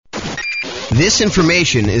This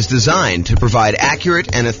information is designed to provide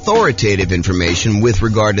accurate and authoritative information with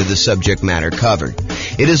regard to the subject matter covered.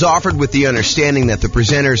 It is offered with the understanding that the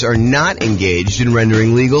presenters are not engaged in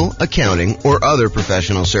rendering legal, accounting, or other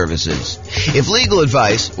professional services. If legal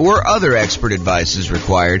advice or other expert advice is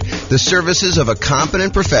required, the services of a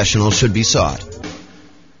competent professional should be sought.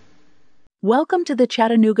 Welcome to the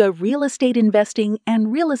Chattanooga Real Estate Investing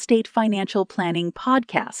and Real Estate Financial Planning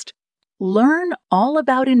podcast. Learn all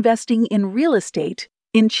about investing in real estate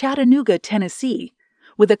in Chattanooga, Tennessee,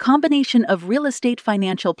 with a combination of real estate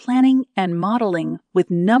financial planning and modeling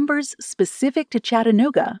with numbers specific to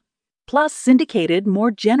Chattanooga, plus syndicated,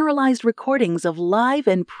 more generalized recordings of live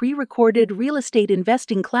and pre-recorded real estate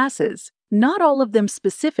investing classes, not all of them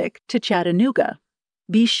specific to Chattanooga.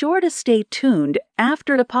 Be sure to stay tuned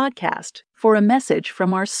after the podcast for a message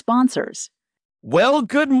from our sponsors. Well,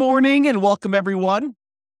 good morning and welcome, everyone.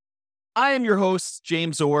 I am your host,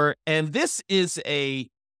 James Orr, and this is a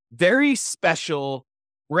very special,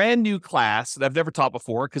 brand new class that I've never taught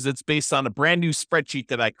before because it's based on a brand new spreadsheet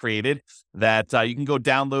that I created that you can go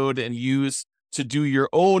download and use to do your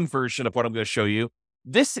own version of what I'm going to show you.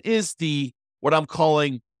 This is what I'm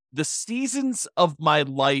calling the Seasons of My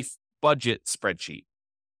Life budget spreadsheet.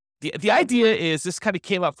 The idea is this kind of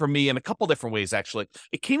came up for me in a couple different ways, actually.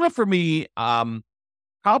 It came up for me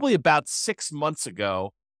probably about 6 months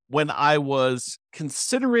ago when I was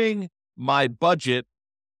considering my budget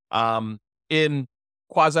in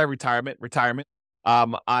quasi-retirement.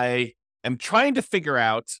 I am trying to figure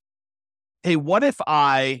out, hey, what if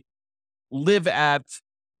I live at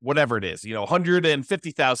whatever it is,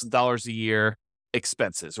 $150,000 a year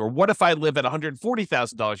expenses, or what if I live at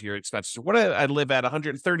 $140,000 a year expenses, or what if I live at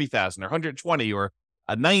 $130,000 or 120 or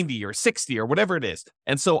a 90 or 60 or whatever it is.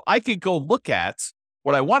 And so I could go look at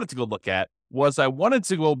what I wanted to go look at was I wanted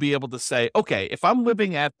to go be able to say, okay, if I'm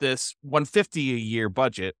living at this $150 a year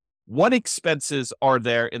budget, what expenses are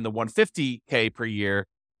there in the $150K per year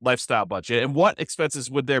lifestyle budget? And what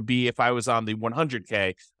expenses would there be if I was on the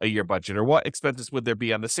 $100K a year budget? Or what expenses would there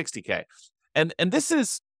be on the $60K? And this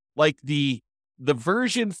is like the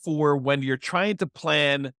version for when you're trying to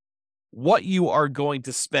plan what you are going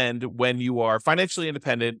to spend when you are financially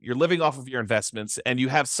independent, you're living off of your investments, and you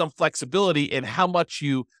have some flexibility in how much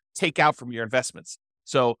you take out from your investments.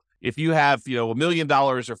 So if you have, $1 million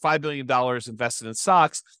or $5 million invested in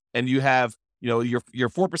stocks, and you have, your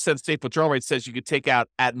 4% safe withdrawal rate says you could take out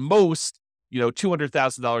at most,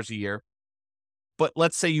 $200,000 a year. But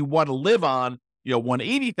let's say you want to live on,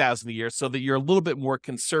 $180,000 a year so that you're a little bit more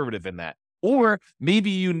conservative in that. Or maybe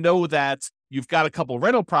you know that you've got a couple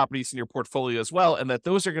rental properties in your portfolio as well, and that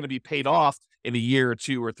those are going to be paid off in a year or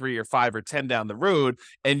 2 or 3 or 5 or 10 down the road.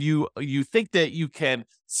 And you think that you can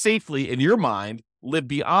safely, in your mind, live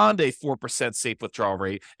beyond a 4% safe withdrawal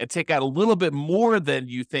rate and take out a little bit more than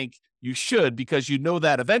you think you should, because you know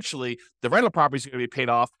that eventually the rental properties are going to be paid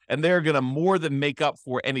off and they're going to more than make up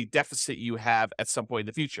for any deficit you have at some point in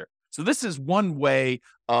the future. So this is one way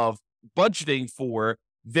of budgeting for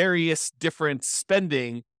various different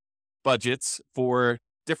spending budgets for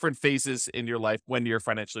different phases in your life when you're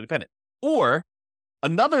financially independent. Or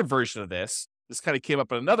another version of this kind of came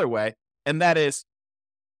up in another way, and that is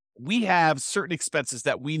we have certain expenses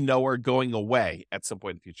that we know are going away at some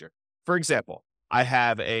point in the future. For example, I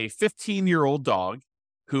have a 15-year-old dog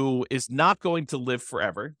who is not going to live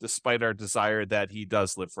forever, despite our desire that he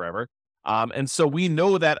does live forever. And so we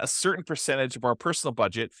know that a certain percentage of our personal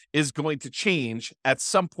budget is going to change at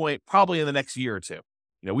some point, probably in the next year or two.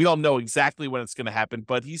 We don't know exactly when it's going to happen,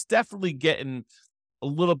 but he's definitely getting a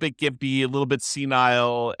little bit gimpy, a little bit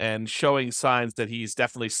senile, and showing signs that he's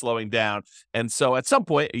definitely slowing down. And so at some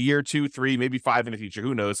point, a year, 2, 3, maybe 5 in the future,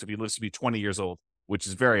 who knows if he lives to be 20 years old, which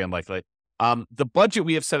is very unlikely. The budget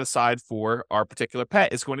we have set aside for our particular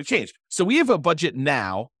pet is going to change. So we have a budget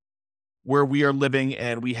now where we are living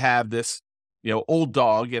and we have this, old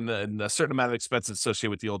dog and a certain amount of expenses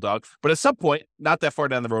associated with the old dog. But at some point, not that far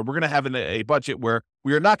down the road, we're going to have a budget where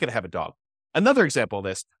we are not going to have a dog. Another example of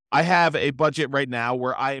this, I have a budget right now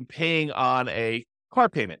where I am paying on a car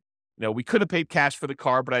payment. We could have paid cash for the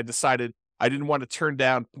car, but I decided I didn't want to turn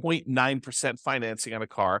down 0.9% financing on a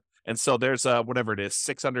car. And so there's whatever it is,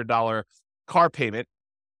 $600 car payment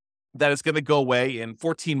that is going to go away in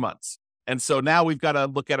 14 months. And so now we've got to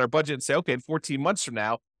look at our budget and say, okay, in 14 months from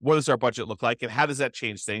now, what does our budget look like? And how does that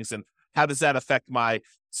change things? And how does that affect my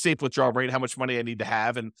safe withdrawal rate, how much money I need to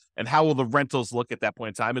have, and how will the rentals look at that point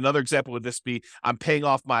in time? Another example would this be, I'm paying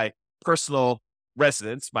off my personal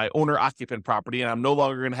residence, my owner-occupant property, and I'm no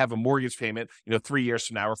longer going to have a mortgage payment, 3 years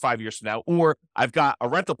from now or 5 years from now. Or I've got a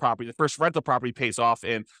rental property. The first rental property pays off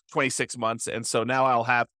in 26 months. And so now I'll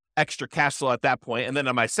have extra cash flow at that point. And then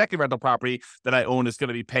on my second rental property that I own is going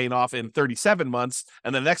to be paying off in 37 months.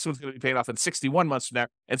 And the next one's going to be paying off in 61 months from now.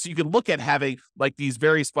 And so you can look at having like these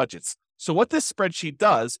various budgets. So what this spreadsheet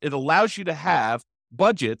does, it allows you to have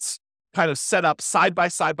budgets kind of set up side by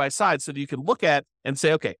side so that you can look at and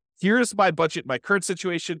say, okay, here's my budget, my current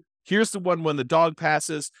situation. Here's the one when the dog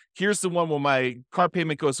passes. Here's the one when my car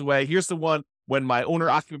payment goes away. Here's the one when my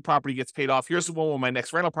owner-occupant property gets paid off. Here's the one when my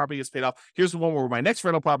next rental property gets paid off. Here's the one where my next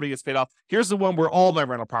rental property gets paid off. Here's the one where all my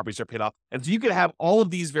rental properties are paid off. And so you can have all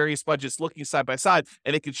of these various budgets looking side by side,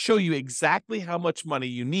 and it can show you exactly how much money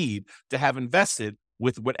you need to have invested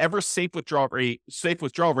with whatever safe withdrawal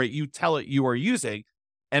rate you tell it you are using.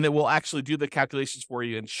 And it will actually do the calculations for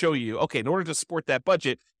you and show you, okay, in order to support that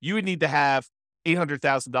budget, you would need to have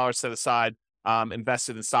 $800,000 set aside,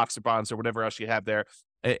 invested in stocks or bonds or whatever else you have there,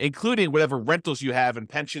 including whatever rentals you have and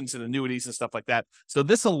pensions and annuities and stuff like that. So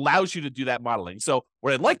this allows you to do that modeling. So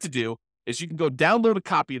what I'd like to do is you can go download a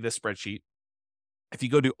copy of this spreadsheet. If you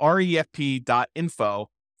go to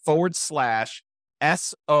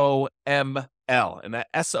refp.info/SOML, and that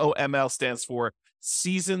SOML stands for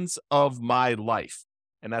Seasons of My Life.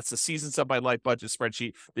 And that's the Seasons of My Life budget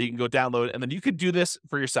spreadsheet that you can go download. And then you could do this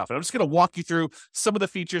for yourself. And I'm just going to walk you through some of the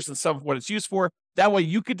features and some of what it's used for. That way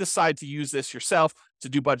you could decide to use this yourself to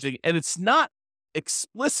do budgeting. And it's not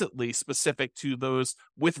explicitly specific to those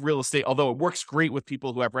with real estate, although it works great with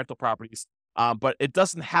people who have rental properties. But it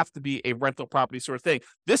doesn't have to be a rental property sort of thing.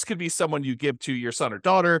 This could be someone you give to your son or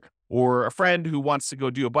daughter or a friend who wants to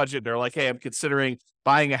go do a budget. They're like, hey, I'm considering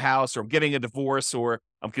buying a house, or I'm getting a divorce, or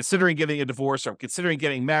I'm considering getting a divorce, or I'm considering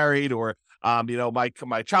getting married, or,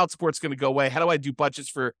 my child support's going to go away. How do I do budgets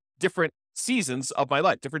for different seasons of my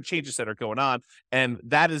life, different changes that are going on? And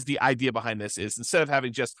that is the idea behind this, is instead of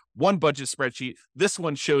having just one budget spreadsheet, this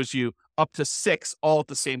one shows you up to 6 all at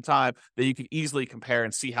the same time that you can easily compare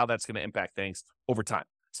and see how that's going to impact things over time.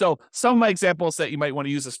 So some of my examples that you might want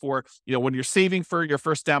to use this for, when you're saving for your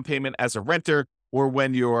first down payment as a renter, or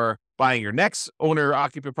when you're buying your next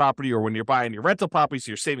owner-occupant property, or when you're buying your rental property, so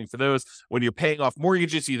you're saving for those. When you're paying off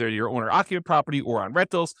mortgages, either your owner-occupant property or on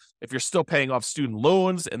rentals. If you're still paying off student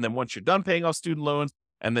loans, and then once you're done paying off student loans,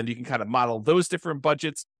 and then you can kind of model those different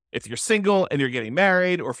budgets. If you're single and you're getting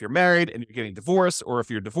married, or if you're married and you're getting divorced, or if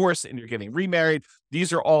you're divorced and you're getting remarried,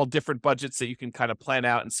 these are all different budgets that you can kind of plan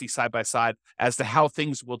out and see side by side as to how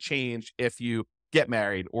things will change if you get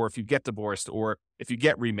married, or if you get divorced, or if you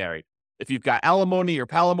get remarried. If you've got alimony or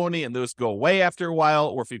palimony and those go away after a while,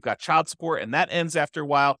 or if you've got child support and that ends after a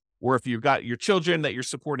while, or if you've got your children that you're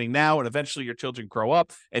supporting now and eventually your children grow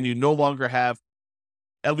up and you no longer have,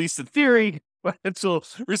 at least in theory, financial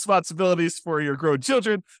responsibilities for your grown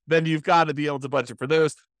children, then you've got to be able to budget for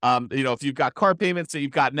those. If you've got car payments that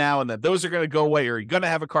you've got now and then those are going to go away, or you're going to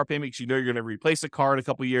have a car payment because you're going to replace a car in a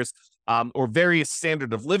couple of years, or various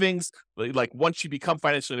standard of livings, like once you become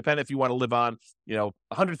financially independent, if you want to live on,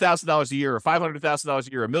 $100,000 a year, or $500,000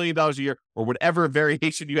 a year, $1 million a year, or whatever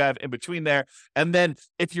variation you have in between there. And then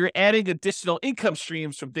if you're adding additional income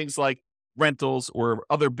streams from things like rentals or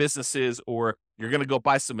other businesses, or you're going to go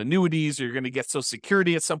buy some annuities, or you're going to get Social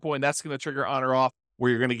Security at some point, that's going to trigger on or off, where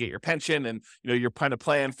you're going to get your pension. And, you're kind of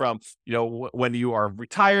plan from, when you are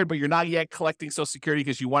retired, but you're not yet collecting Social Security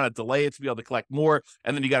because you want to delay it to be able to collect more.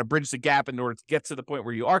 And then you got to bridge the gap in order to get to the point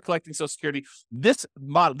where you are collecting Social Security. This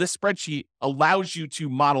spreadsheet allows you to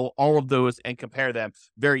model all of those and compare them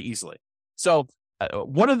very easily. So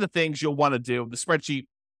one of the things you'll want to do, the spreadsheet,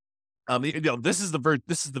 this is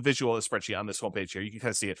the visual of the spreadsheet on this homepage here. You can kind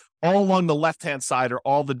of see it all along the left-hand side are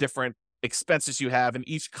all the different expenses you have, and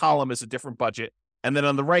each column is a different budget. And then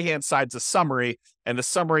on the right-hand side is a summary, and the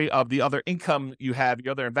summary of the other income you have,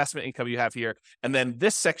 your other investment income you have here. And then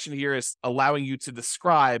this section here is allowing you to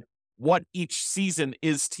describe what each season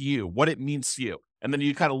is to you, what it means to you. And then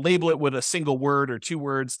you kind of label it with a single word or 2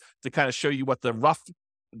 words to kind of show you what the rough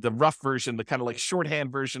version, the kind of like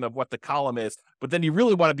shorthand version of what the column is. But then you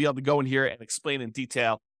really want to be able to go in here and explain in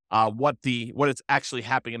detail what is actually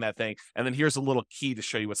happening in that thing. And then here's a little key to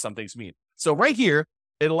show you what some things mean. So right here,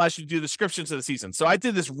 it allows you to do descriptions of the season. So I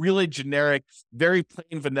did this really generic, very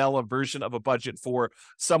plain vanilla version of a budget for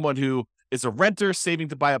someone who is a renter saving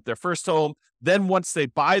to buy up their first home. Then once they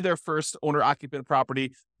buy their first owner-occupant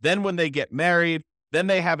property, then when they get married, then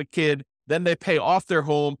they have a kid, then they pay off their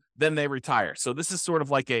home, then they retire. So this is sort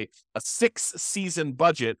of like a 6-season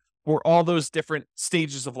budget for all those different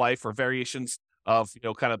stages of life, or variations of,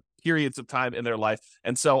 kind of periods of time in their life.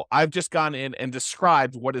 And so I've just gone in and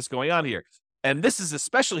described what is going on here. And this is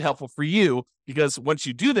especially helpful for you because once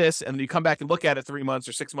you do this and you come back and look at it 3 months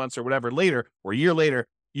or 6 months or whatever later, or a year later,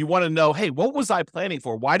 you want to know, hey, what was I planning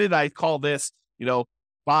for? Why did I call this,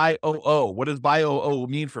 buy OO. What does buy OO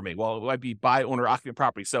mean for me? Well, it might be buy owner occupant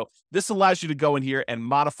property. So this allows you to go in here and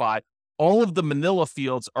modify. All of the manila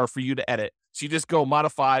fields are for you to edit. So you just go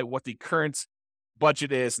modify what the current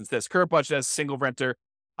budget is. And says current budget as single renter,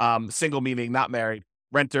 single meaning not married,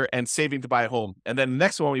 renter, and saving to buy a home. And then the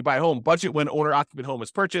next one, when you buy a home, budget when owner occupant home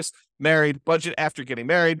is purchased, married, budget after getting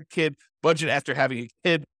married, kid, budget after having a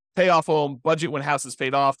kid, pay off home, budget when house is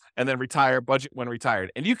paid off, and then retire, budget when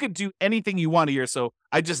retired. And you can do anything you want here. So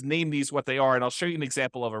I just name these what they are, and I'll show you an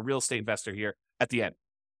example of a real estate investor here at the end.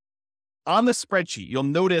 On the spreadsheet, you'll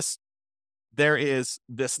notice there is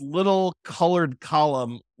this little colored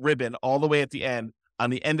column ribbon all the way at the end, on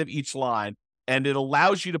the end of each line, and it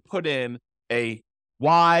allows you to put in a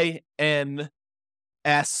Y, N,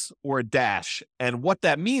 S, or a dash. And what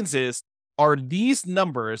that means is, are these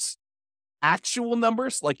numbers actual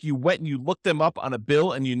numbers, like you went and you looked them up on a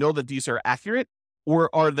bill and you know that these are accurate? Or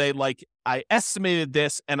are they like, I estimated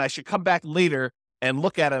this and I should come back later and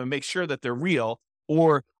look at them and make sure that they're real?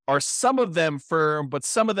 Or are some of them firm, but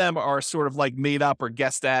some of them are sort of like made up or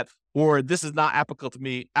guessed at, or this is not applicable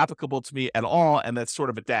to me at all, and that's sort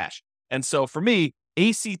of a dash. And so for me,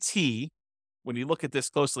 ACT, when you look at this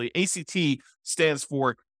closely, ACT stands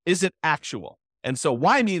for, is it actual? And so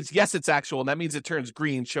Y means, yes, it's actual. And that means it turns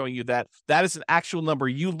green, showing you that that is an actual number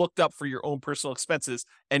you looked up for your own personal expenses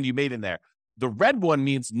and you made in there. The red one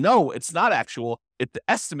means, no, it's not actual. It's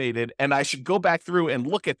estimated. And I should go back through and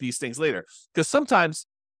look at these things later. Because sometimes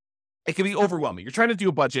it can be overwhelming. You're trying to do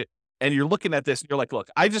a budget and you're looking at this and you're like, look,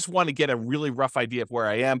 I just want to get a really rough idea of where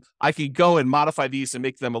I am. I can go and modify these and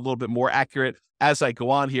make them a little bit more accurate as I go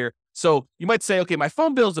on here. So you might say, okay, my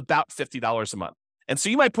phone bill is about $50 a month. And so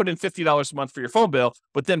you might put in $50 a month for your phone bill,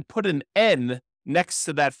 but then put an N next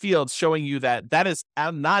to that field showing you that that is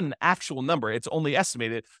not an actual number. It's only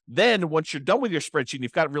estimated. Then once you're done with your spreadsheet and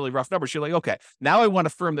you've got really rough numbers, you're like, okay, now I want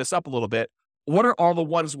to firm this up a little bit. What are all the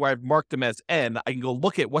ones where I've marked them as N? I can go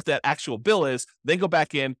look at what that actual bill is, then go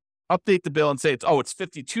back in, update the bill and say it's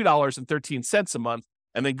 $52.13 a month.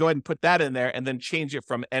 And then go ahead and put that in there and then change it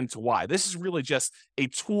from N to Y. This is really just a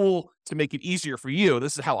tool to make it easier for you.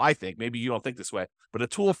 This is how I think. Maybe you don't think this way, but a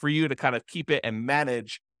tool for you to kind of keep it and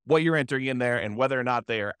manage what you're entering in there and whether or not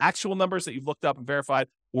they are actual numbers that you've looked up and verified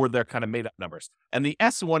or they're kind of made up numbers. And the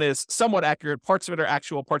S one is somewhat accurate. Parts of it are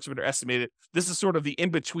actual, parts of it are estimated. This is sort of the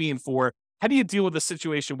in-between for how do you deal with a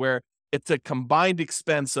situation where it's a combined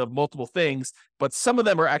expense of multiple things, but some of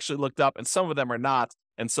them are actually looked up and some of them are not.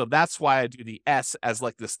 And so that's why I do the S as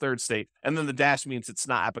like this third state. And then the dash means it's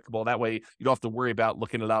not applicable. That way you don't have to worry about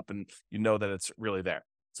looking it up and you know that it's really there.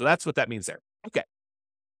 So that's what that means there. Okay.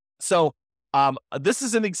 So this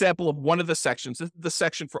is an example of one of the sections. This is the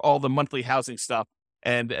section for all the monthly housing stuff.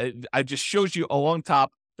 And I just showed you along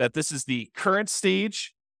top that this is the current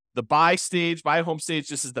stage, the buy home stage.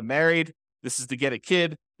 This is the married. This is to get a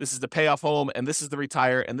kid. This is the pay off home. And this is the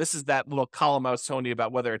retire. And this is that little column I was telling you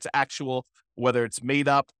about, whether it's actual, whether it's made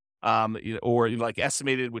up, or like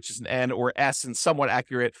estimated, which is an N, or S and somewhat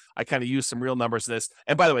accurate. I kind of use some real numbers in this.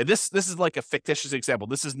 And by the way, this is like a fictitious example.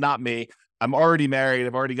 This is not me. I'm already married.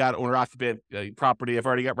 I've already got owner occupant property. I've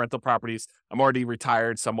already got rental properties. I'm already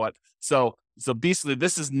retired somewhat. So basically,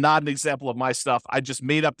 this is not an example of my stuff. I just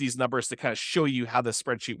made up these numbers to kind of show you how the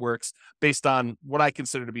spreadsheet works based on what I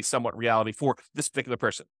consider to be somewhat reality for this particular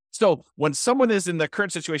person. So when someone is in the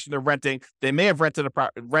current situation, they're renting, they may have rented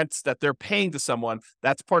rents that they're paying to someone.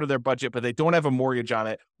 That's part of their budget, but they don't have a mortgage on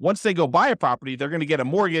it. Once they go buy a property, they're going to get a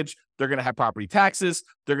mortgage. They're going to have property taxes.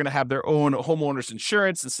 They're going to have their own homeowner's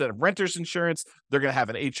insurance instead of renter's insurance. They're going to have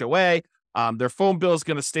an HOA. Their phone bill is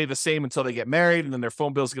going to stay the same until they get married, and then their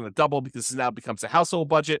phone bill is going to double because it now becomes a household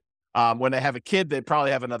budget. When they have a kid, they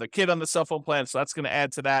probably have another kid on the cell phone plan, so that's going to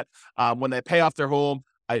add to that. When they pay off their home,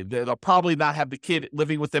 they'll probably not have the kid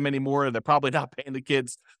living with them anymore. They're probably not paying the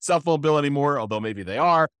kid's cell phone bill anymore, although maybe they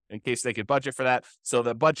are, in case they could budget for that. So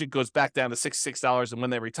the budget goes back down to $66, and when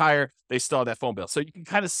they retire, they still have that phone bill. So you can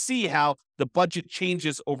kind of see how the budget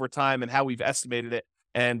changes over time and how we've estimated it.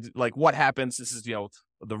 And like what happens, this is,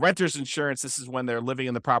 the renter's insurance. This is when they're living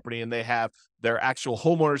in the property and they have their actual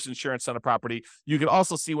homeowner's insurance on the property. You can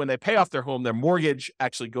also see when they pay off their home, their mortgage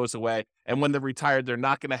actually goes away. And when they're retired, they're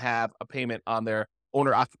not going to have a payment on their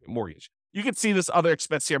owner occupant mortgage. You can see this other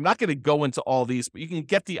expense here. I'm not going to go into all these, but you can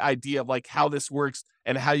get the idea of like how this works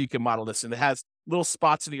and how you can model this. And it has little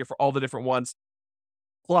spots in here for all the different ones.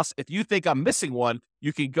 Plus, if you think I'm missing one,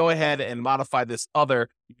 you can go ahead and modify this other.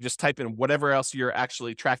 You can just type in whatever else you're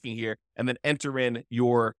actually tracking here and then enter in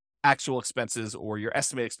your actual expenses or your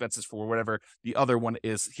estimated expenses for whatever the other one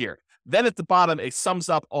is here. Then at the bottom, it sums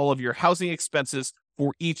up all of your housing expenses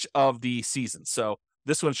for each of the seasons. So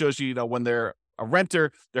this one shows you, when there a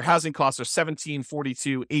renter, their housing costs are 17,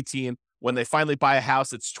 42, 18. When they finally buy a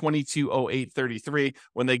house, it's 220833.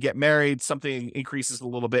 When they get married, something increases a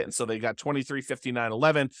little bit, and so they got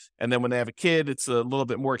 235911. And then when they have a kid, it's a little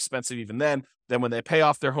bit more expensive even then. Then when they pay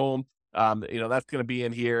off their home, that's going to be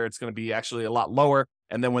in here. It's going to be actually a lot lower.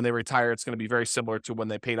 And then when they retire, it's going to be very similar to when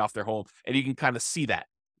they paid off their home. And you can kind of see that.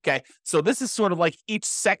 Okay. So this is sort of like each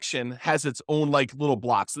section has its own like little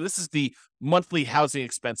block. So this is the monthly housing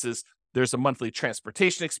expenses. There's a monthly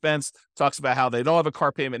transportation expense, talks about how they don't have a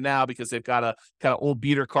car payment now because they've got a kind of old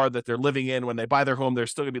beater car that they're living in. When they buy their home, they're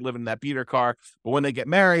still going to be living in that beater car. But when they get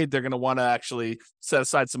married, they're going to want to actually set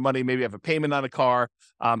aside some money, maybe have a payment on a car.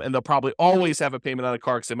 And they'll probably always have a payment on a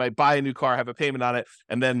car because they might buy a new car, have a payment on it.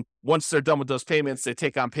 And then once they're done with those payments, they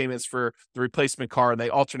take on payments for the replacement car and they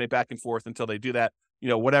alternate back and forth until they do that.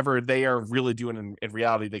 Whatever they are really doing in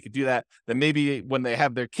reality, they could do that. Then maybe when they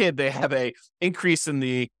have their kid, they have a increase in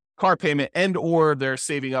the car payment and or they're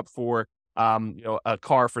saving up for a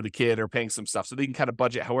car for the kid or paying some stuff. So they can kind of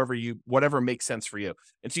budget whatever makes sense for you.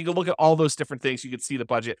 And so you can look at all those different things. You can see the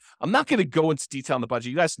budget. I'm not going to go into detail on the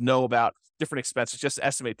budget. You guys know about different expenses. Just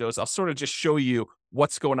estimate those. I'll sort of just show you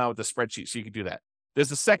what's going on with the spreadsheet so you can do that.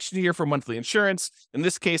 There's a section here for monthly insurance. In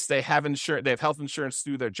this case, they have health insurance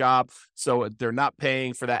through their job. So they're not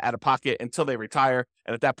paying for that out of pocket until they retire.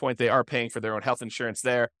 And at that point, they are paying for their own health insurance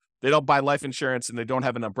there. They don't buy life insurance and they don't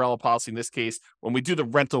have an umbrella policy in this case. When we do the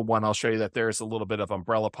rental one, I'll show you that there's a little bit of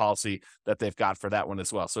umbrella policy that they've got for that one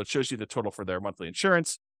as well. So it shows you the total for their monthly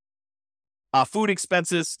insurance. Food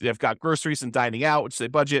expenses, they've got groceries and dining out, which they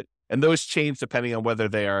budget. And those change depending on whether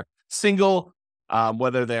they are single,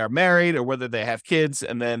 whether they are married, or whether they have kids.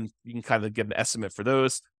 And then you can kind of get an estimate for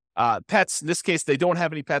those. Pets, in this case, they don't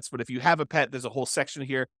have any pets, but if you have a pet, there's a whole section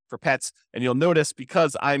here for pets. And you'll notice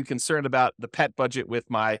because I'm concerned about the pet budget with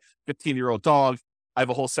my 15-year-old dog, I have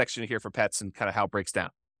a whole section here for pets and kind of how it breaks down.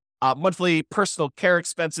 Monthly personal care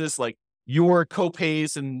expenses, like your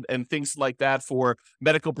copays and things like that for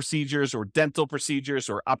medical procedures or dental procedures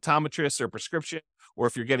or optometrists or prescription, or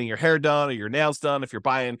if you're getting your hair done or your nails done, if you're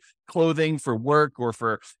buying clothing for work or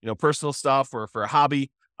for personal stuff or for a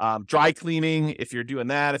hobby. Dry cleaning, if you're doing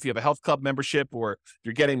that, if you have a health club membership or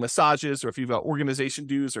you're getting massages or if you've got organization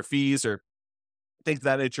dues or fees or things of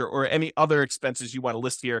that nature, or any other expenses you want to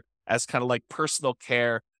list here as kind of like personal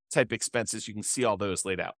care type expenses, you can see all those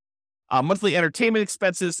laid out. Monthly entertainment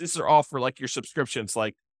expenses, these are all for like your subscriptions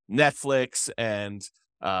like Netflix and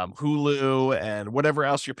Hulu and whatever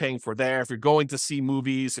else you're paying for there. If you're going to see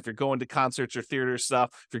movies, if you're going to concerts or theater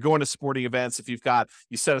stuff, if you're going to sporting events, if you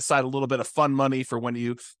set aside a little bit of fun money for when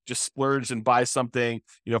you just splurge and buy something,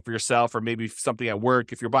 for yourself or maybe something at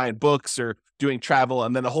work, if you're buying books or doing travel,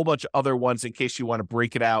 and then a whole bunch of other ones in case you want to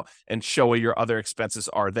break it out and show where your other expenses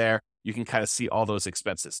are there. You can kind of see all those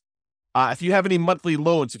expenses. If you have any monthly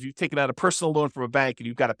loans, if you've taken out a personal loan from a bank and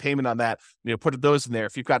you've got a payment on that, put those in there.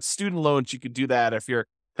 If you've got student loans, you could do that. If you're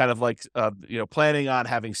kind of like, planning on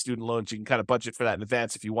having student loans, you can kind of budget for that in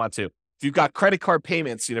advance if you want to. If you've got credit card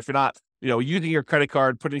payments, if you're not, using your credit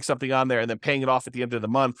card, putting something on there and then paying it off at the end of the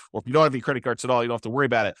month, or if you don't have any credit cards at all, you don't have to worry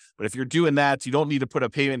about it. But if you're doing that, you don't need to put a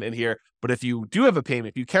payment in here. But if you do have a payment,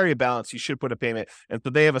 if you carry a balance, you should put a payment. And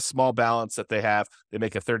so they have a small balance that they have. They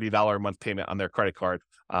make a $30 a month payment on their credit card.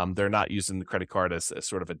 They're not using the credit card as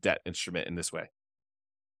sort of a debt instrument in this way.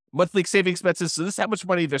 Monthly saving expenses. So this is how much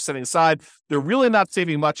money they're setting aside. They're really not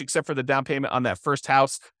saving much except for the down payment on that first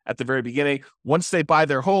house at the very beginning. Once they buy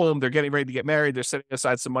their home, they're getting ready to get married. They're setting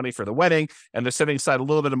aside some money for the wedding, and they're setting aside a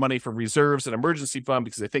little bit of money for reserves and emergency fund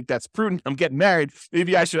because they think that's prudent. I'm getting married.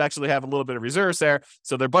 Maybe I should actually have a little bit of reserves there.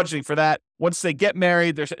 So they're budgeting for that. Once they get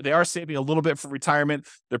married, they are saving a little bit for retirement.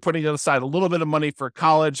 They're putting aside a little bit of money for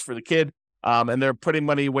college for the kid. And they're putting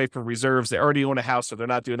money away for reserves. They already own a house, so they're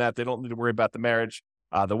not doing that. They don't need to worry about the marriage,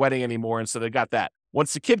 the wedding anymore. And so they got that.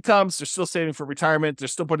 Once the kid comes, they're still saving for retirement. They're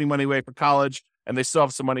still putting money away for college, and they still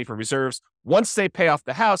have some money for reserves. Once they pay off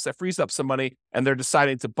the house, that frees up some money, and they're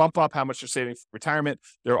deciding to bump up how much they're saving for retirement.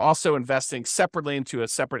 They're also investing separately into a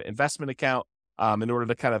separate investment account in order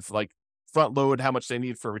to kind of like front load how much they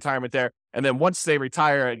need for retirement there. And then once they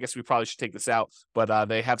retire, I guess we probably should take this out, but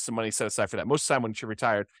they have some money set aside for that. Most of the time when you're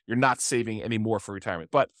retired, you're not saving any more for retirement.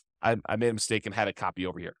 But I made a mistake and had a copy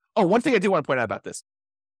over here. Oh, one thing I do want to point out about this.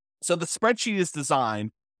 So the spreadsheet is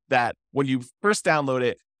designed that when you first download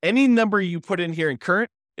it, any number you put in here in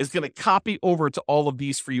current is going to copy over to all of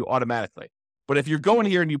these for you automatically. But if you're going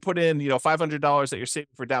here and you put in, $500 that you're saving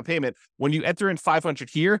for down payment, when you enter in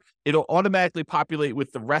 500 here, it'll automatically populate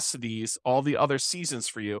with the rest of these, all the other seasons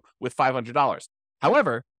for you with $500.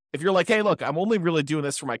 However, if you're like, hey, look, I'm only really doing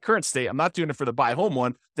this for my current state, I'm not doing it for the buy home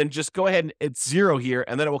one, then just go ahead and it's 0 here,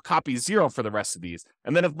 and then it will copy 0 for the rest of these.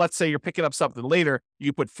 And then if, let's say you're picking up something later,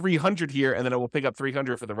 you put 300 here, and then it will pick up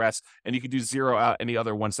 300 for the rest, and you can do 0 out any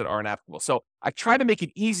other ones that aren't applicable. So I try to make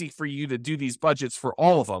it easy for you to do these budgets for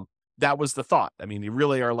all of them. That was the thought. I mean, you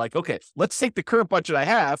really are like, okay, let's take the current budget I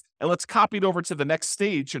have and let's copy it over to the next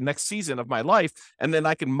stage or next season of my life. And then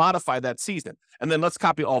I can modify that season. And then let's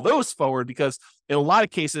copy all those forward, because in a lot of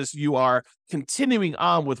cases, you are continuing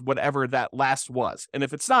on with whatever that last was. And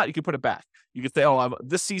if it's not, you can put it back. You could say, oh,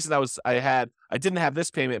 this season I didn't have this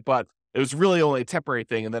payment, but it was really only a temporary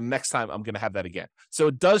thing. And then next time I'm going to have that again. So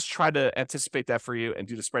it does try to anticipate that for you and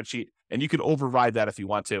do the spreadsheet, and you can override that if you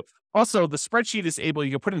want to. Also, the spreadsheet is able,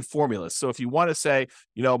 you can put in formulas. So if you want to say,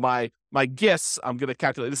 my gifts, I'm going to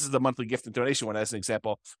calculate, this is the monthly gift and donation one as an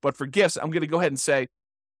example. But for gifts, I'm going to go ahead and say,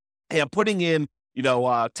 hey, I'm putting in,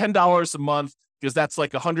 $10 a month, because that's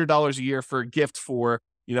like $100 a year for a gift for,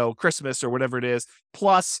 Christmas or whatever it is.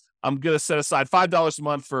 Plus, I'm going to set aside $5 a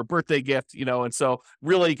month for a birthday gift, and so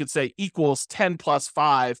really you could say equals 10 plus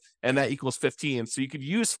 5, and that equals 15. So you could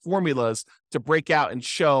use formulas to break out and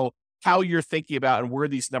show how you're thinking about and where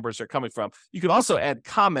these numbers are coming from. You can also add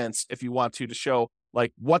comments if you want to show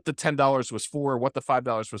like what the $10 was for, what the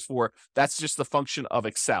 $5 was for. That's just the function of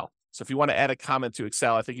Excel. So if you want to add a comment to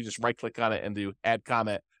Excel, I think you just right click on it and do add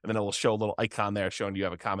comment, and then it will show a little icon there showing you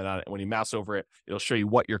have a comment on it. And when you mouse over it, it'll show you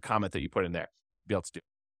what your comment that you put in there be able to do.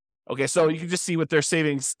 Okay, so you can just see what they're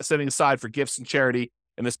setting aside for gifts and charity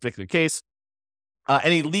in this particular case.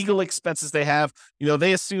 Any legal expenses they have,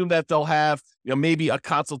 they assume that they'll have, maybe a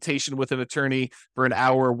consultation with an attorney for an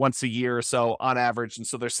hour once a year or so on average. And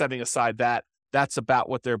so they're setting aside that. That's about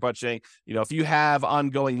what they're budgeting. If you have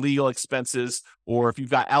ongoing legal expenses, or if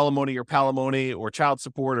you've got alimony or palimony or child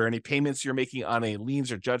support, or any payments you're making on any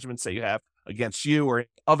liens or judgments that you have against you, or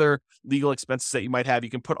other legal expenses that you might have, you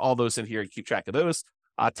can put all those in here and keep track of those.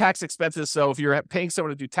 Tax expenses. So if you're paying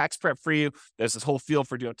someone to do tax prep for you, there's this whole field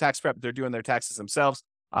for doing tax prep. They're doing their taxes themselves.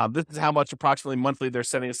 This is how much approximately monthly they're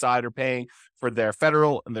setting aside or paying for their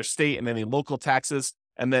federal and their state and any local taxes.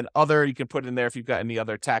 And then other, you can put in there if you've got any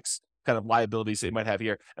other tax kind of liabilities that you might have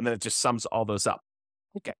here. And then it just sums all those up.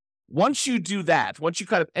 Okay. Once you do that, once you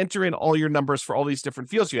kind of enter in all your numbers for all these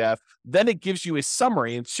different fields you have, then it gives you a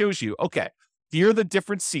summary and shows you, okay, here are the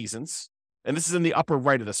different seasons. And this is in the upper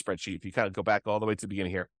right of the spreadsheet. If you kind of go back all the way to the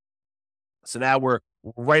beginning here. So now we're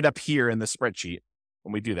right up here in the spreadsheet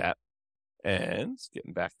when we do that. And it's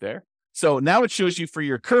getting back there. So now it shows you for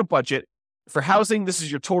your current budget. For housing, this is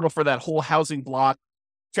your total for that whole housing block.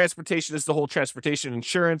 Transportation is the whole transportation,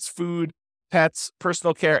 insurance, food, pets,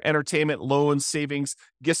 personal care, entertainment, loans, savings,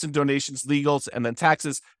 gifts and donations, legals, and then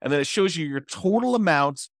taxes. And then it shows you your total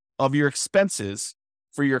amount of your expenses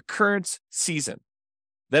for your current season.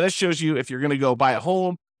 Then it shows you if you're going to go buy a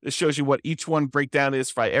home, it shows you what each one breakdown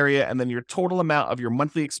is by area, and then your total amount of your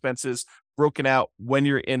monthly expenses broken out when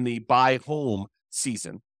you're in the buy home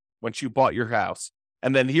season, once you bought your house.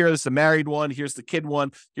 And then here's the married one, here's the kid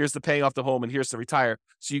one, here's the paying off the home, and here's the retire.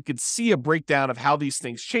 So you can see a breakdown of how these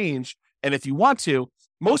things change. And if you want to,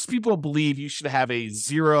 most people believe you should have a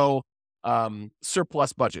 0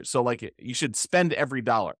 surplus budget. So like you should spend every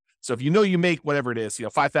dollar. So if you make whatever it is,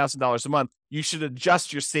 $5,000 a month, you should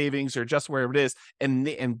adjust your savings or adjust wherever it is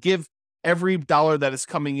and give every dollar that is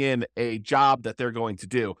coming in a job that they're going to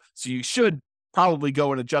do. So you should probably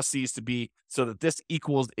go and adjust these to be so that this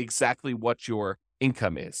equals exactly what your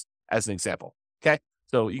income is, as an example. Okay.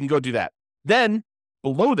 So you can go do that. Then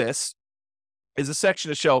below this is a section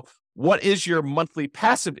to show what is your monthly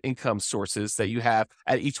passive income sources that you have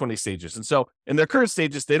at each one of these stages. And so in their current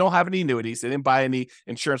stages, they don't have any annuities. They didn't buy any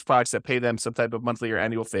insurance products that pay them some type of monthly or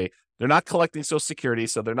annual fee. They're not collecting Social Security,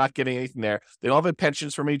 so they're not getting anything there. They don't have any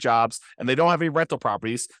pensions from any jobs, and they don't have any rental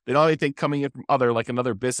properties. They don't have anything coming in from like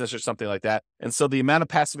another business or something like that. And so the amount of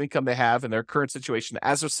passive income they have in their current situation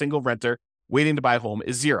as a single renter waiting to buy a home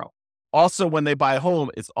is 0. Also, when they buy a home,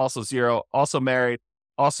 it's also 0. Also married.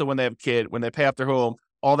 Also, when they have a kid, when they pay off their home,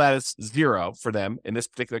 all that is 0 for them in this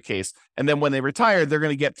particular case. And then when they retire, they're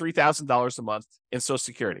going to get $3,000 a month in Social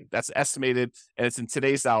Security. That's estimated, and it's in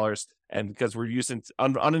today's dollars. And because we're using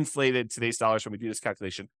uninflated today's dollars when we do this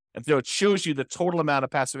calculation. And so it shows you the total amount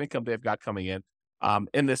of passive income they've got coming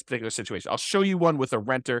in this particular situation. I'll show you one with a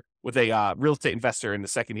renter, with a real estate investor in a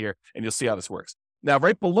second here, and you'll see how this works. Now,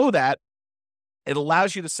 right below that, it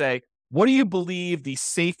allows you to say, what do you believe the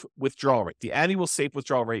safe withdrawal rate, the annual safe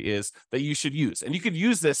withdrawal rate is that you should use? And you could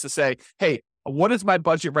use this to say, hey, what is my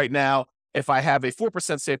budget right now? if I have a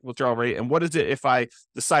 4% safe withdrawal rate? And what is it if I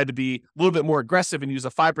decide to be a little bit more aggressive and use a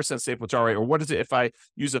 5% safe withdrawal rate? Or what is it if I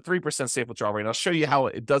use a 3% safe withdrawal rate? And I'll show you how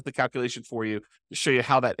it does the calculation for you to show you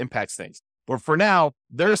how that impacts things. But for now,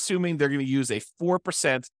 they're assuming they're going to use a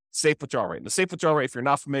 4% safe withdrawal rate. And the safe withdrawal rate, if you're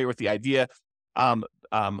not familiar with the idea,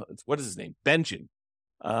 what is his name? Benjamin.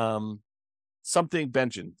 Something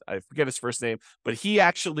Benjamin. I forget his first name, but he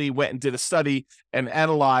actually went and did a study and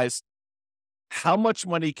analyzed how much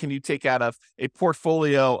money can you take out of a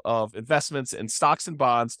portfolio of investments in stocks and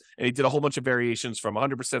bonds. And he did a whole bunch of variations from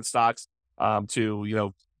 100% stocks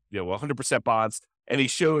to 100% bonds. And he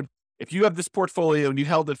showed if you have this portfolio and you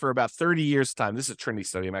held it for about 30 years time, this is a Trinity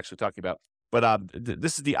study I'm actually talking about, but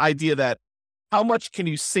this is the idea that how much can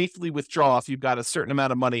you safely withdraw if you've got a certain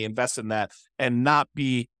amount of money invested in that and not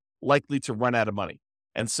be likely to run out of money.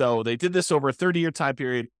 And so they did this over a 30-year time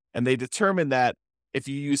period, and they determined that if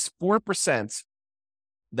you use 4%,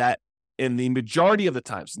 that in the majority of the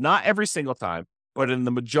times, not every single time, but in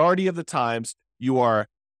the majority of the times, you are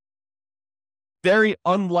very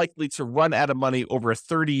unlikely to run out of money over a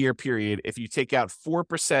 30-year period if you take out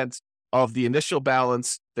 4% of the initial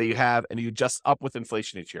balance that you have and you adjust up with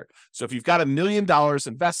inflation each year. So if you've got $1 million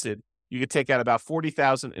invested, you could take out about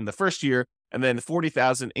 $40,000 in the first year, and then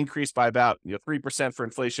 $40,000 increased by about 3% for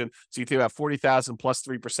inflation. So you think about $40,000 plus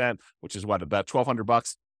 3%, which is what, about $1,200.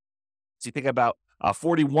 So you think about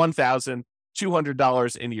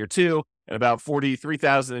 $41,200 in year two, and about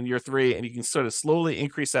 $43,000 in year three, and you can sort of slowly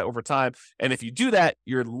increase that over time. And if you do that,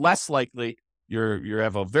 you're less likely, you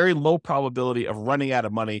have a very low probability of running out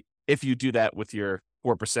of money if you do that with your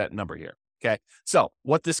 4% number here. Okay, so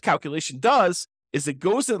what this calculation does is it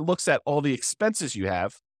goes and looks at all the expenses you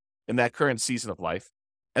have in that current season of life,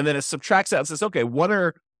 and then it subtracts out and says, okay, what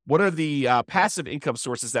are the passive income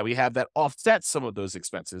sources that we have that offset some of those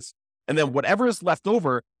expenses? And then whatever is left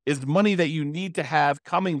over is money that you need to have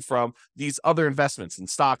coming from these other investments in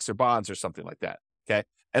stocks or bonds or something like that. Okay,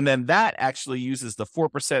 and then that actually uses the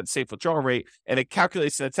 4% safe withdrawal rate, and it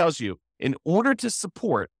calculates and it tells you in order to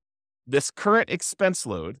support this current expense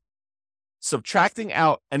load, subtracting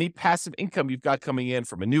out any passive income you've got coming in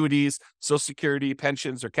from annuities, Social Security,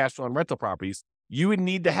 pensions, or cash flow and rental properties, you would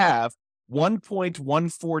need to have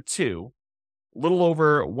 $1.142, a little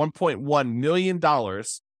over $1.1 million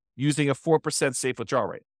using a 4% safe withdrawal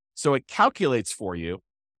rate. So it calculates for you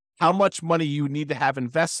how much money you need to have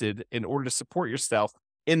invested in order to support yourself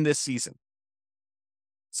in this season.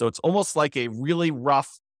 So it's almost like a really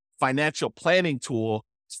rough financial planning tool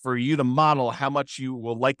for you to model how much you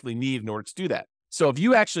will likely need in order to do that. So if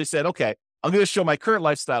you actually said, okay, I'm going to show my current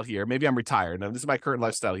lifestyle here. Maybe I'm retired. Now, this is my current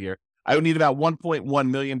lifestyle here. I would need about $1.1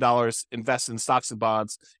 million invested in stocks and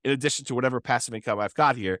bonds in addition to whatever passive income I've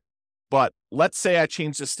got here. But let's say I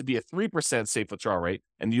change this to be a 3% safe withdrawal rate,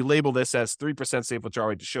 and you label this as 3% safe withdrawal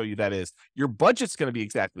rate to show you that is. Your budget's going to be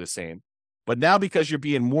exactly the same. But now because you're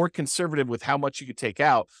being more conservative with how much you could take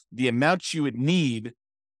out, the amount you would need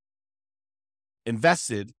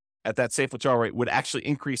invested at that safe withdrawal rate would actually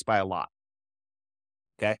increase by a lot.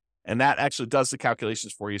 Okay. And that actually does the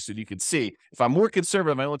calculations for you so you can see if I'm more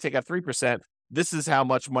conservative, I only take out 3%, this is how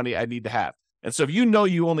much money I need to have. And so if you know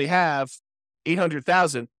you only have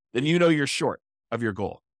 $800,000, then you know you're short of your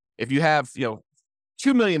goal. If you have, $2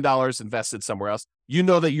 million invested somewhere else, you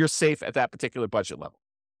know that you're safe at that particular budget level.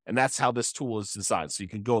 And that's how this tool is designed. So you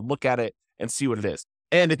can go and look at it and see what it is.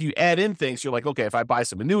 And if you add in things, you're like, okay, if I buy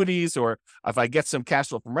some annuities or if I get some cash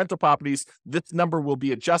flow from rental properties, this number will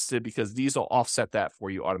be adjusted because these will offset that for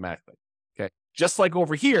you automatically. Okay. Just like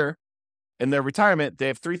over here in their retirement, they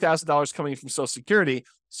have $3,000 coming from Social Security.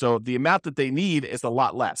 So the amount that they need is a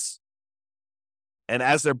lot less. And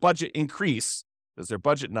as their budget increase, as their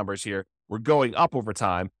budget numbers here were going up over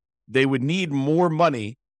time, they would need more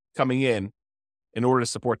money coming in order to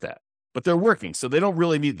support that. But they're working, so they don't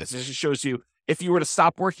really need this. It just shows you if you were to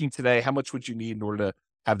stop working today, how much would you need in order to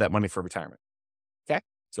have that money for retirement? Okay,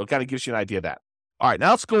 so it kind of gives you an idea of that. All right,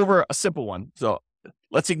 now let's go over a simple one. So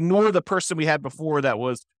let's ignore the person we had before that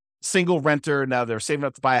was single renter. Now they're saving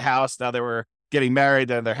up to buy a house. Now they were getting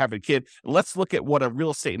married and they're having a kid. Let's look at what a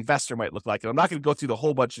real estate investor might look like. And I'm not going to go through the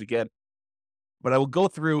whole budget again, but I will go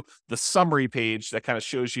through the summary page that kind of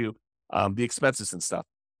shows you the expenses and stuff.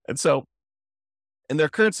 And so in their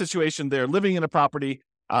current situation, they're living in a property,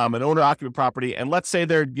 an owner-occupant property, and let's say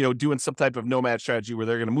they're doing some type of nomad strategy where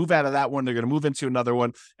they're going to move out of that one, they're going to move into another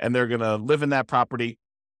one, and they're going to live in that property,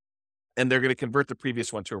 and they're going to convert the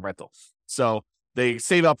previous one to a rental. So They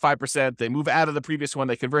save up 5%, they move out of the previous one,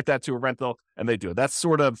 they convert that to a rental, and they do it. That's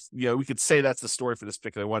sort of, we could say that's the story for this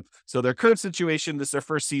particular one. So their current situation, this is their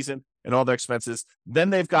first season and all their expenses. Then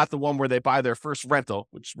they've got the one where they buy their first rental,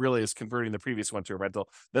 which really is converting the previous one to a rental.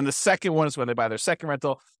 Then the second one is when they buy their second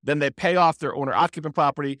rental. Then they pay off their owner-occupant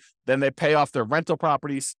property. Then they pay off their rental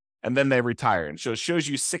properties, and then they retire. And so it shows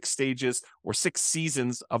you 6 stages or 6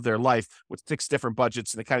 seasons of their life with 6 different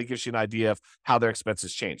budgets, and it kind of gives you an idea of how their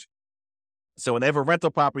expenses change. So when they have a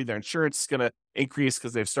rental property, their insurance is going to increase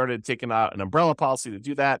because they've started taking out an umbrella policy to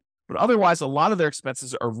do that. But otherwise, a lot of their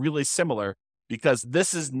expenses are really similar because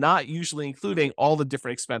this is not usually including all the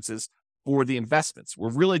different expenses for the investments.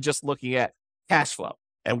 We're really just looking at cash flow.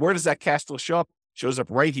 And where does that cash flow show up? Shows up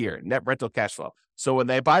right here, net rental cash flow. So when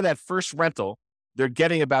they buy that first rental, they're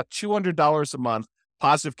getting about $200 a month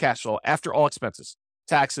positive cash flow after all expenses,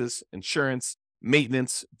 taxes, insurance,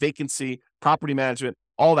 maintenance, vacancy, property management,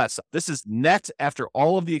 all that stuff. This is net after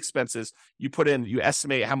all of the expenses you put in. You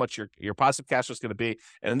estimate how much your positive cash flow is going to be.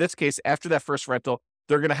 And in this case, after that first rental,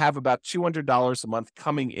 they're going to have about $200 a month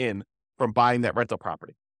coming in from buying that rental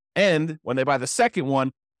property. And when they buy the second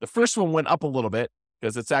one, the first one went up a little bit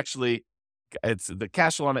because it's the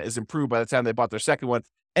cash flow on it is improved by the time they bought their second one.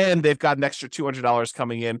 And they've got an extra $200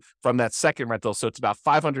 coming in from that second rental. So it's about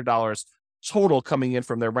 $500 total coming in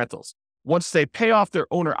from their rentals. Once they pay off their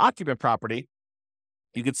owner-occupant property,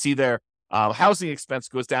 you can see their housing expense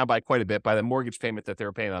goes down by quite a bit by the mortgage payment that they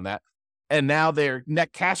were paying on that. And now their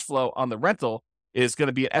net cash flow on the rental is going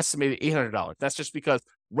to be an estimated $800. That's just because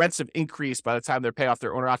rents have increased by the time they pay off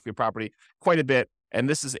their owner-occupant property quite a bit. And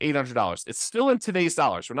this is $800. It's still in today's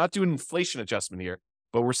dollars. We're not doing inflation adjustment here,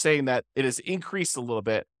 but we're saying that it has increased a little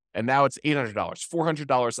bit. And now it's $800,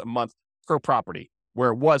 $400 a month per property,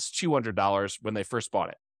 where it was $200 when they first bought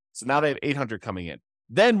it. So now they have $800 coming in.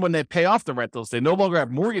 Then when they pay off the rentals, they no longer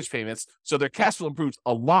have mortgage payments. So their cash flow improves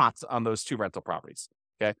a lot on those 2 rental properties.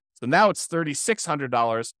 Okay. So now it's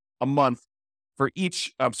 $3,600 a month for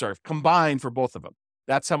each, combined for both of them.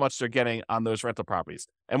 That's how much they're getting on those rental properties.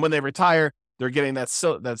 And when they retire, they're getting that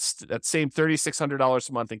same $3,600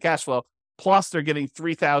 a month in cash flow, plus they're getting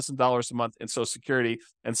 $3,000 a month in Social Security.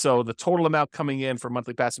 And so the total amount coming in for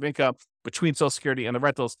monthly passive income between Social Security and the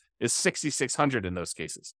rentals is $6,600 in those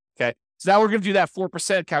cases. Okay. So now we're going to do that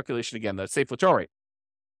 4% calculation again, the safe withdrawal rate.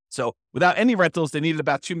 So without any rentals, they needed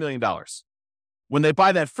about $2 million. When they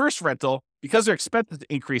buy that first rental, because their expenses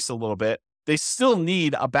increase a little bit, they still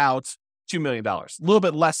need about $2 million, a little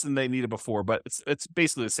bit less than they needed before, but it's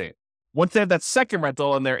basically the same. Once they have that second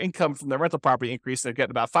rental and their income from their rental property increase, they're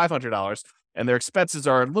getting about $500, and their expenses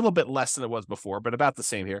are a little bit less than it was before, but about the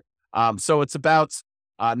same here. So it's about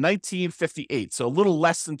 $1,958, so a little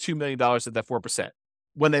less than $2 million at that 4%.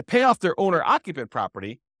 When they pay off their owner-occupant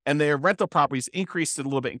property and their rental properties increased a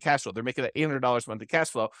little bit in cash flow, they're making that $800 monthly cash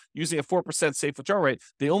flow using a 4% safe withdrawal rate.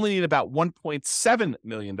 They only need about $1.7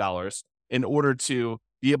 million in order to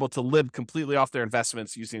be able to live completely off their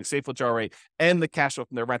investments using a safe withdrawal rate and the cash flow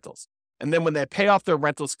from their rentals. And then when they pay off their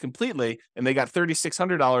rentals completely and they got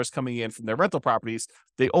 $3,600 coming in from their rental properties,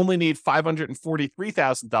 they only need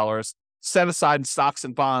 $543,000 set aside in stocks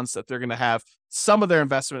and bonds that they're going to have some of their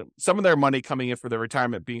investment, some of their money coming in for their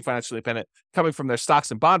retirement, being financially independent, coming from their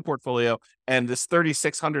stocks and bond portfolio, and this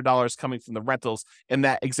 $3,600 coming from the rentals in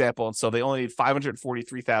that example. And so they only need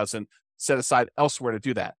 $543,000 set aside elsewhere to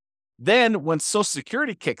do that. Then when Social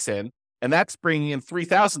Security kicks in, and that's bringing in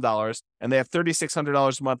 $3,000, and they have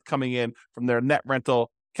 $3,600 a month coming in from their net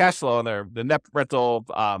rental cash flow on net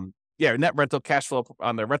rental cash flow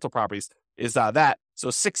on their rental properties is that. So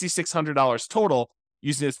 $6,600 total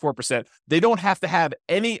using this 4%. They don't have to have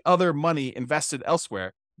any other money invested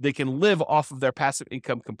elsewhere. They can live off of their passive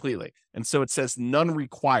income completely. And so it says none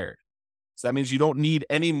required. So that means you don't need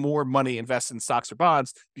any more money invested in stocks or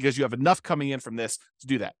bonds because you have enough coming in from this to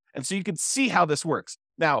do that. And so you can see how this works.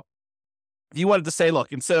 Now, if you wanted to say,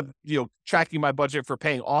 look, instead of tracking my budget for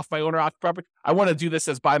paying off my owner-occupied property, I want to do this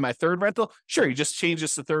as buy my third rental. Sure, you just change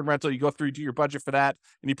this to third rental. You go through, do your budget for that,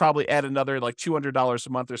 and you probably add another like $200 a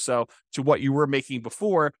month or so to what you were making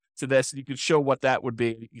before to this, and you can show what that would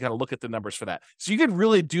be. You kind of look at the numbers for that. So you could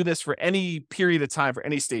really do this for any period of time, for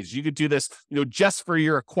any stage. You could do this, just for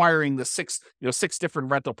your acquiring the six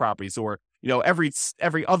different rental properties, or every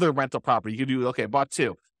other rental property. You could do, okay, bought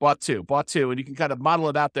two, and you can kind of model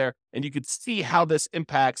it out there, and you could see how this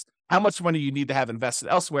impacts how much money you need to have invested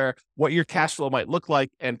elsewhere, what your cash flow might look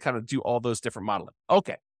like, and kind of do all those different modeling.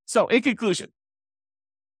 Okay, so in conclusion,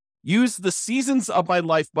 use the Seasons of My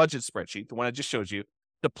Life budget spreadsheet, the one I just showed you,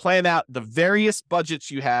 to plan out the various budgets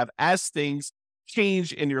you have as things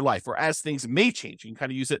change in your life, or as things may change. You can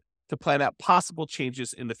kind of use it to plan out possible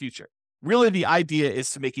changes in the future. really the idea is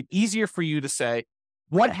to make it easier for you to say,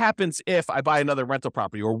 what happens if I buy another rental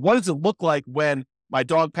property? Or what does it look like when my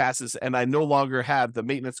dog passes and I no longer have the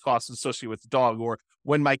maintenance costs associated with the dog? Or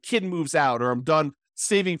when my kid moves out, or I'm done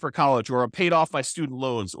saving for college, or I'm paid off my student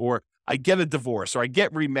loans, or I get a divorce, or I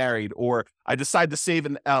get remarried, or I decide to save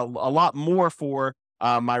a lot more for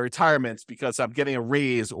my retirement because I'm getting a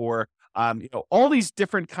raise, or all these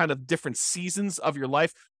different seasons of your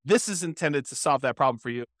life. This is intended to solve that problem for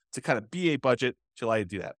you, to kind of be a budget to allow you to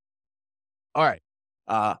do that. All right.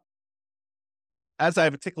 As I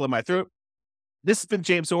have a tickle in my throat, this has been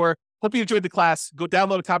James Orr. Hope you enjoyed the class. Go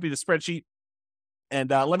download a copy of the spreadsheet and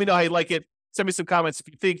let me know how you like it. Send me some comments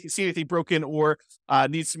if you see anything broken or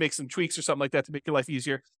needs to make some tweaks or something like that to make your life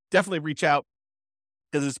easier. Definitely reach out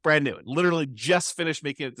because it's brand new. Literally just finished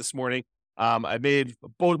making it this morning. I made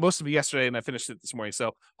most of it yesterday and I finished it this morning.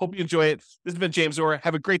 So hope you enjoy it. This has been James Orr.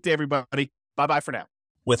 Have a great day, everybody. Bye-bye for now.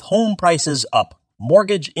 With home prices up,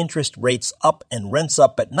 mortgage interest rates up, and rents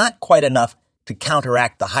up, but not quite enough to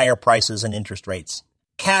counteract the higher prices and interest rates,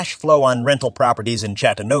 cash flow on rental properties in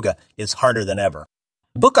Chattanooga is harder than ever.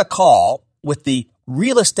 Book a call with the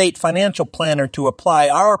Real Estate Financial Planner to apply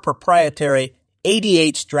our proprietary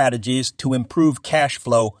 88 strategies to improve cash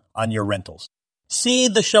flow on your rentals. See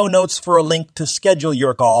the show notes for a link to schedule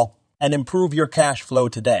your call and improve your cash flow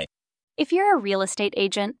today. If you're a real estate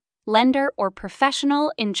agent, lender, or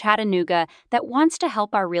professional in Chattanooga that wants to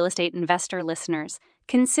help our real estate investor listeners,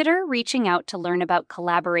 consider reaching out to learn about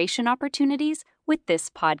collaboration opportunities with this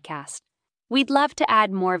podcast. We'd love to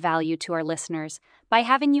add more value to our listeners by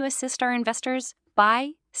having you assist our investors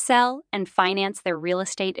buy, sell, and finance their real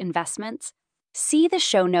estate investments. See the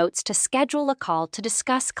show notes to schedule a call to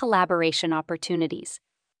discuss collaboration opportunities.